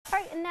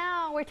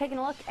now we're taking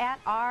a look at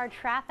our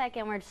traffic,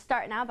 and we're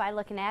starting out by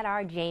looking at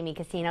our Jamie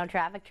Casino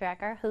traffic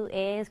tracker, who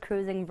is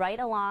cruising right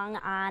along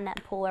on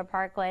Pooler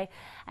Parkway.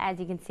 As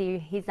you can see,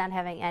 he's not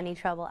having any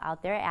trouble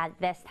out there at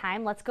this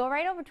time. Let's go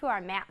right over to our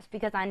maps,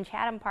 because on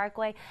Chatham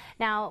Parkway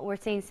now we're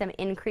seeing some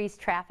increased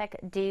traffic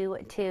due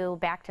to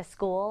back to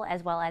school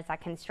as well as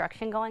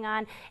construction going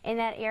on in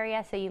that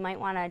area. So you might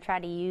want to try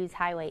to use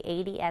Highway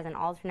 80 as an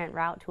alternate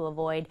route to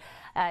avoid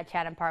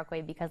Chatham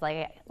Parkway, because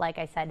like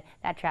I said,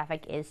 that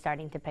traffic is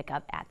starting to pick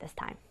up at this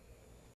time.